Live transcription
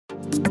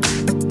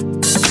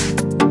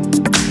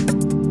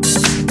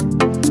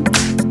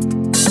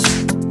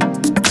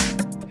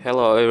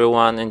Hello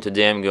everyone, and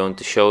today I'm going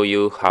to show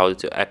you how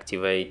to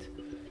activate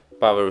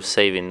power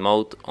saving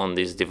mode on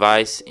this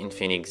device,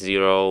 INFINIX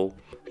Zero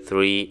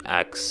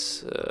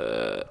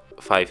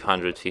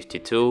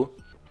 3X552.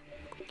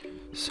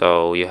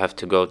 So you have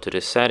to go to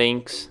the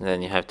settings,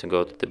 then you have to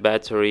go to the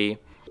battery,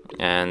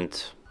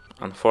 and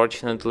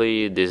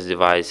unfortunately this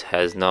device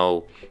has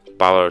no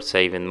power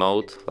saving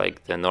mode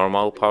like the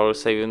normal power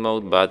saving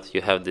mode, but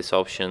you have this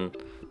option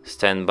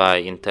standby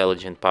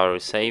intelligent power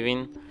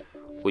saving,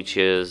 which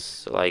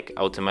is like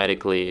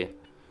automatically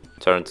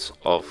turns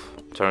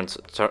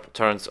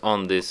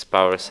on this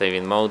power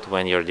saving mode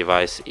when your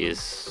device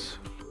is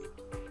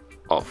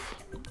off,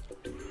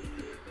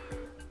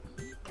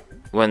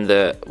 when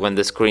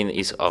the screen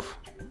is off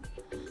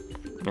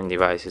and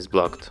device is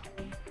blocked.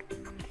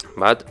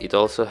 But it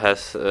also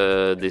has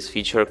this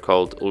feature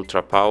called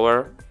ultra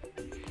power,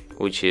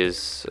 which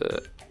is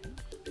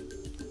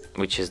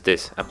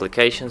this: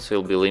 applications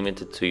will be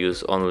limited to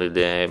use only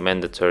the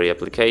mandatory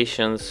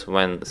applications.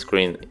 When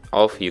screen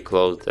off, you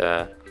close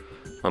the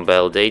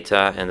mobile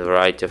data and a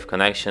variety of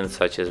connections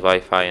such as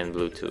Wi-Fi and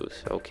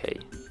Bluetooth. Okay.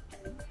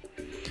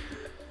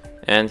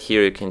 And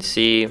here you can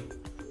see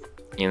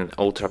in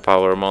ultra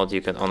power mode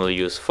you can only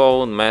use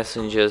phone,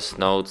 messages,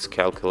 notes,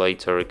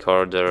 calculator,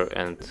 recorder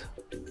and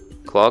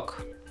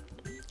clock.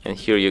 And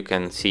here you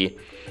can see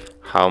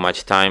how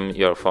much time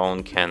your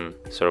phone can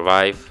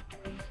survive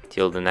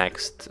till the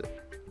next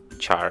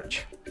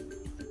charge.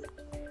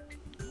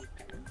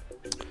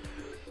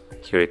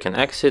 Here you can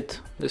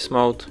exit this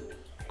mode,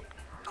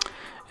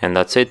 and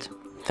that's it.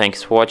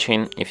 Thanks for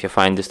watching. If you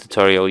find this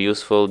tutorial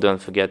useful,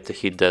 don't forget to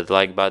hit that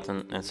like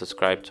button and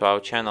subscribe to our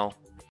channel.